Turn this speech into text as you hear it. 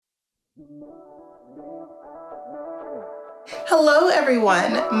Hello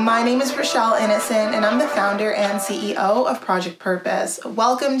everyone, my name is Rochelle Innocent and I'm the founder and CEO of Project Purpose.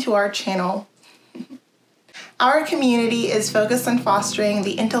 Welcome to our channel. Our community is focused on fostering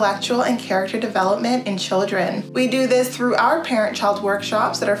the intellectual and character development in children. We do this through our parent-child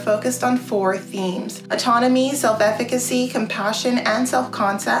workshops that are focused on 4 themes: autonomy, self-efficacy, compassion, and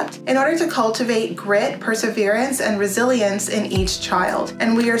self-concept, in order to cultivate grit, perseverance, and resilience in each child.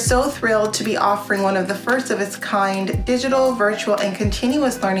 And we are so thrilled to be offering one of the first of its kind digital, virtual, and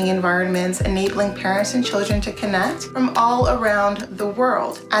continuous learning environments, enabling parents and children to connect from all around the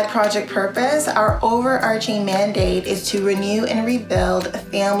world. At Project Purpose, our overarching mandate is to renew and rebuild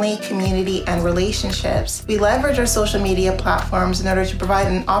family, community, and relationships. We leverage our social media platforms in order to provide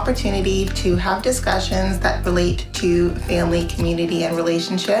an opportunity to have discussions that relate to family, community, and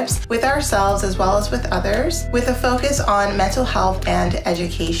relationships with ourselves as well as with others, with a focus on mental health and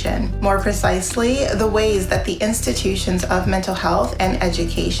education. More precisely, the ways that the institutions of mental health and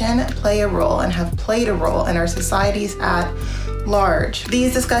education play a role and have played a role in our societies at large.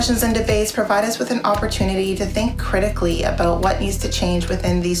 These discussions and debates provide us with an opportunity to think critically about what needs to change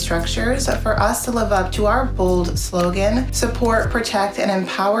within these structures for us to live up to our bold slogan: support, protect, and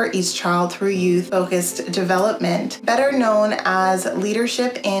empower each child through youth-focused development, better known as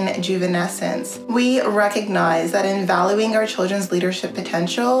leadership in juvenescence. We recognize that in valuing our children's leadership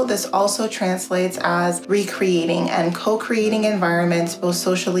potential, this also translates as recreating and co-creating environments, both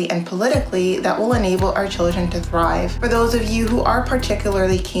socially and politically, that will enable our children to thrive. For those of you who are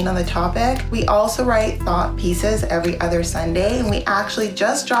particularly keen on the topic, we also write thought pieces every other Sunday, and we actually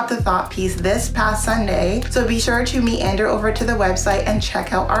just dropped a thought piece this past Sunday, so be sure to meander over to the website and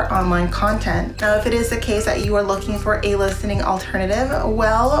check out our online content. Now, if it is the case that you are looking for a listening alternative,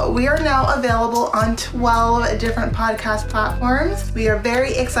 well, we are now available on 12 different podcast platforms. We are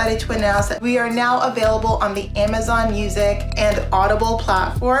very excited to announce that we are now available on the Amazon Music and Audible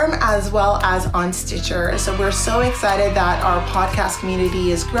platform, as well as on Stitcher. So we're so excited that our podcast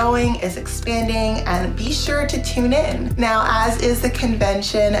community is growing, is expanding, and be sure to tune in. Now, as is the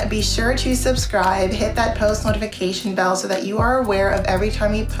convention, be sure to subscribe, hit that post notification bell so that you are aware of every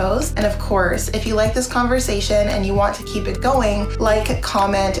time you post. And of course, if you like this conversation and you want to keep it going, like,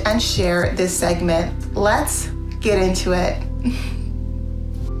 comment, and share this segment. Let's get into it.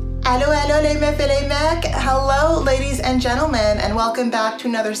 Hello, les meufs et les mecs. Hello, ladies and gentlemen, and welcome back to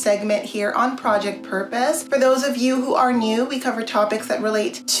another segment here on Project Purpose. For those of you who are new, we cover topics that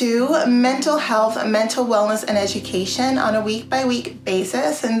relate to mental health, mental wellness, and education on a week-by-week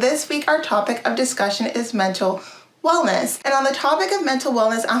basis. And this week, our topic of discussion is mental wellness. And on the topic of mental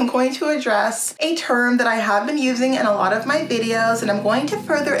wellness, I'm going to address a term that I have been using in a lot of my videos, and I'm going to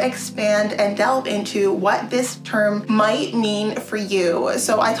further expand and delve into what this term might mean for you.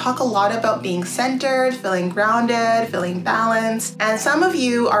 So I talk a lot about being centered, feeling grounded, feeling balanced, and some of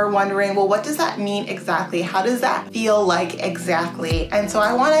you are wondering, well, what does that mean exactly? How does that feel like exactly? And so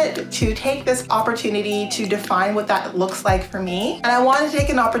I wanted to take this opportunity to define what that looks like for me, and I want to take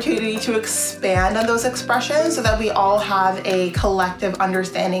an opportunity to expand on those expressions so that we all have a collective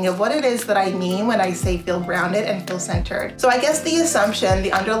understanding of what it is that I mean when I say feel grounded and feel centered. So I guess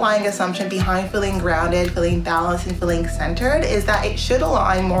the underlying assumption behind feeling grounded, feeling balanced, and feeling centered is that it should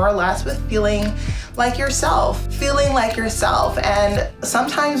align more or less with feeling like yourself. And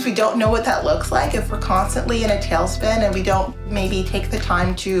sometimes we don't know what that looks like if we're constantly in a tailspin and we don't maybe take the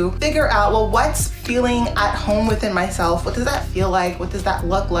time to figure out, well, what's feeling at home within myself? What does that feel like? What does that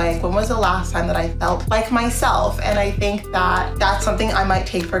look like? When was the last time that I felt like myself? And I think that that's something I might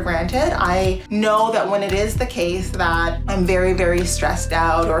take for granted. I know that when it is the case that I'm very, very stressed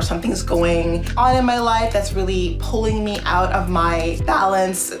out or something's going on in my life that's really pulling me out of my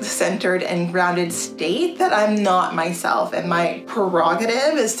balanced, centered, and grounded state, that I'm not myself. And my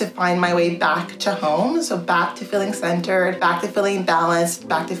prerogative is to find my way back to home. So back to feeling centered, back to feeling balanced,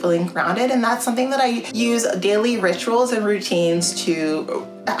 back to feeling grounded. And that's something that I use daily rituals and routines to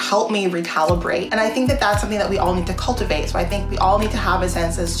help me recalibrate. And I think that that's something that we all need to cultivate. So I think we all need to have a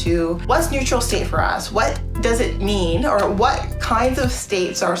sense as to what's neutral state for us. What does it mean, or what kinds of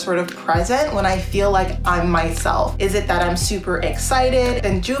states are sort of present when I feel like I'm myself? Is it that I'm super excited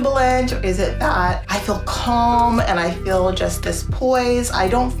and jubilant? Or is it that I feel calm and I feel just this poise? I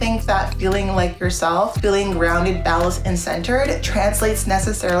don't think that feeling like yourself, feeling grounded, balanced, and centered translates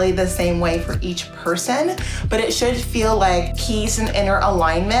necessarily the same way for each person, but it should feel like peace and inner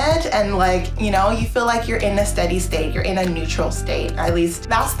alignment alignment and like, you know, you feel like you're in a steady state, you're in a neutral state. At least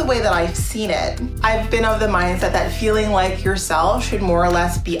that's the way that I've seen it. I've been of the mindset that feeling like yourself should more or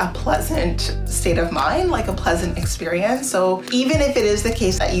less be a pleasant state of mind, like a pleasant experience. So even if it is the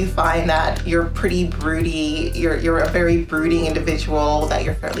case that you find that you're pretty broody, you're a very brooding individual, that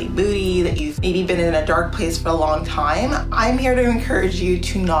you're fairly moody, that you've maybe been in a dark place for a long time, I'm here to encourage you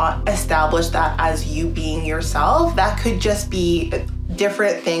to not establish that as you being yourself. That could just be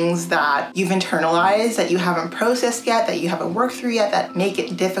different things that you've internalized, that you haven't processed yet, that you haven't worked through yet, that make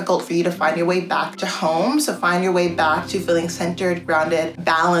it difficult for you to find your way back to home. So find your way back to feeling centered, grounded,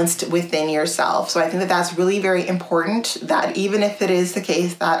 balanced within yourself. So I think that that's really very important, that even if it is the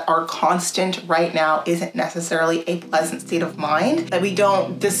case that our constant right now isn't necessarily a pleasant state of mind, that we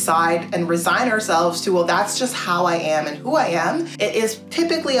don't decide and resign ourselves to, well, that's just how I am and who I am. It is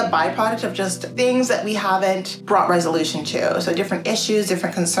typically a byproduct of just things that we haven't brought resolution to. So different issues,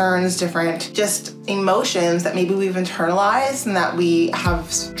 different concerns, different just emotions that maybe we've internalized and that we have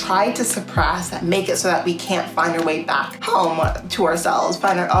tried to suppress, that make it so that we can't find our way back home to ourselves,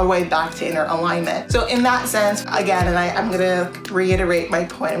 find our way back to inner alignment. So in that sense, again, and I'm gonna reiterate my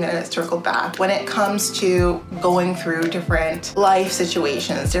point, I'm gonna circle back. When it comes to going through different life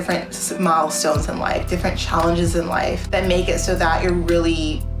situations, different milestones in life, different challenges in life that make it so that you're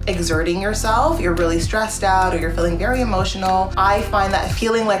really exerting yourself, you're really stressed out, or you're feeling very emotional, I find that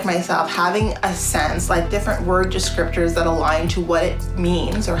feeling like myself, having a sense, like different word descriptors that align to what it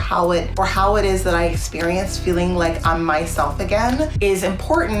means or how it is that I experience feeling like I'm myself again, is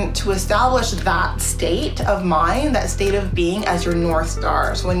important to establish that state of mind, that state of being as your North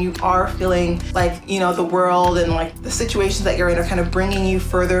Star. So when you are feeling like, you know, the world and like the situations that you're in are kind of bringing you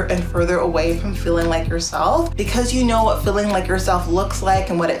further and further away from feeling like yourself, because you know what feeling like yourself looks like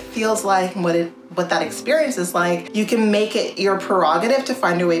and what it feels like and what that experience is like, you can make it your prerogative to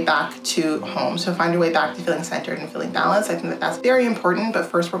find your way back to home. So find your way back to feeling centered and feeling balanced. I think that that's very important, but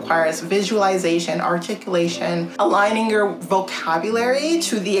first requires visualization, articulation, aligning your vocabulary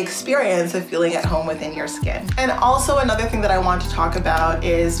to the experience of feeling at home within your skin. And also another thing that I want to talk about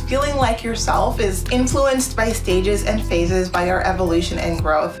is feeling like yourself is influenced by stages and phases by our evolution and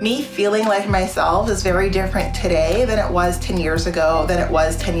growth. Me feeling like myself is very different today than it was 10 years ago, than it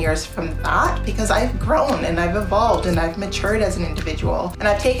was 10 years from that, because I've grown and I've evolved and I've matured as an individual. And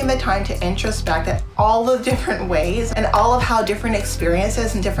I've taken the time to introspect at all the different ways and all of how different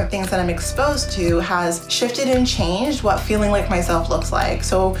experiences and different things that I'm exposed to has shifted and changed what feeling like myself looks like.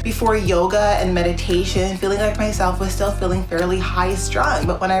 So before yoga and meditation, feeling like myself was still feeling fairly high strung.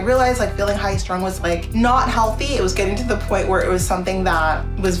 But when I realized like feeling high strung was like not healthy, it was getting to the point where it was something that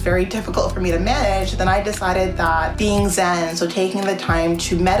was very difficult for me to manage, then I decided that being Zen, so taking the time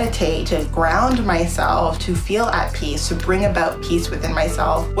to meditate, to ground myself, to feel at peace, to bring about peace within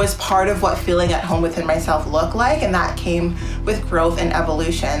myself, was part of what feeling at home within myself looked like, and that came with growth and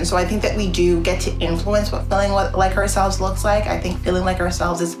evolution. So I think that we do get to influence what feeling like ourselves looks like. I think feeling like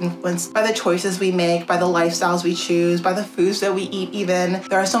ourselves is influenced by the choices we make, by the lifestyles we choose, by the foods that we eat even.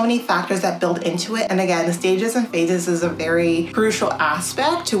 There are so many factors that build into it. And again, the stages and phases is a very crucial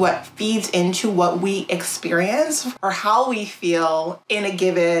aspect to what feeds into what we experience or how we feel in a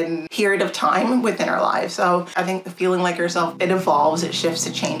given period of time within our lives. So I think the feeling like yourself, it evolves, it shifts,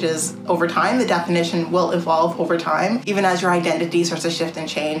 it changes over time. The definition will evolve over time. Even as your identity starts to shift and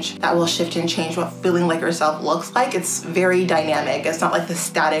change, that will shift and change what feeling like yourself looks like. It's very dynamic. It's not like the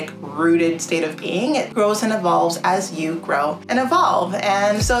static, rooted state of being. It grows and evolves as you grow and evolve.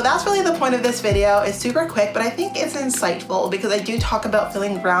 And so that's really the point of this video. It's super quick, but I think it's insightful because I do talk about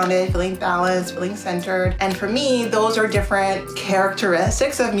feeling grounded, feeling balanced, feeling centered. And for me, those are different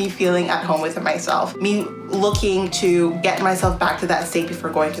characteristics of me feeling at home with myself. Me looking to get myself back to that state before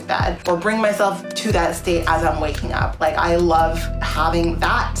going to bed, or bring myself to that state as I'm waking up. Like I love having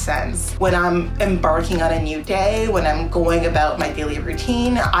that sense when I'm embarking on a new day, when I'm going about my daily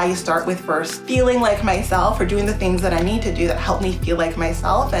routine. I start with first feeling like myself or doing the things that I need to do that help me feel like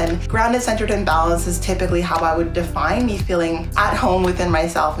myself. And grounded, centered, and balanced is typically how I would define me feeling at home within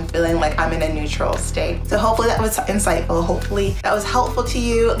myself and feeling like I'm in a neutral state. So hopefully that was insightful. Hopefully that was helpful to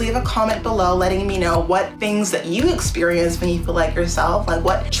you. Leave a comment below letting me know what things that you experience when you feel like yourself, like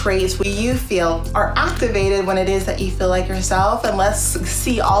what traits you feel are activated when it is that you feel like yourself, and let's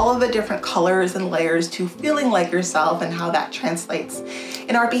see all of the different colors and layers to feeling like yourself and how that translates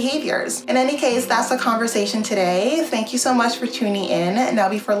in our behaviors. In any case, that's the conversation today. Thank you so much for tuning in. Now,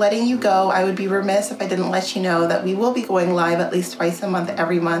 before letting you go, I would be remiss if I didn't let you know that we will be going live at least twice a month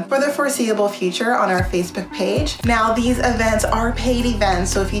every month for the foreseeable future on our Facebook page. Now, these events are paid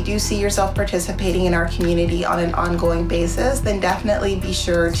events, so if you do see yourself participating in our community on an ongoing basis, then definitely be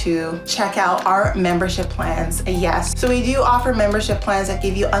sure to check out our membership plans. Yes, so we do offer membership plans that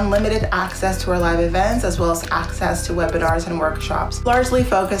give you unlimited access to our live events, as well as access to webinars and workshops, largely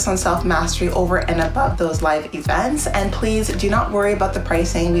focused on self-mastery over and above those live events. And please do not worry about the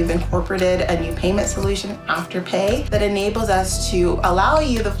pricing. We've incorporated a new payment solution, Afterpay, that enables us to allow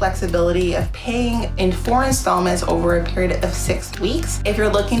you the flexibility of paying in 4 installments over a period of 6 weeks. If you're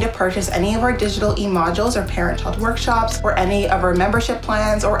looking to purchase any of our digital e-modules or parent-child workshops, or any of our membership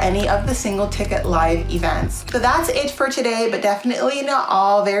plans, or any of the single ticket live events. So that's it for today, but definitely not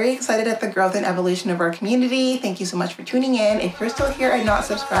all. Very excited at the growth and evolution of our community. Thank you so much for tuning in. If you're still here and not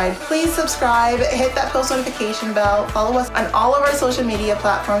subscribed, please subscribe, hit that post notification bell, follow us on all of our social media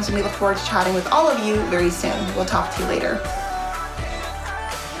platforms, and we look forward to chatting with all of you very soon. We'll talk to you later.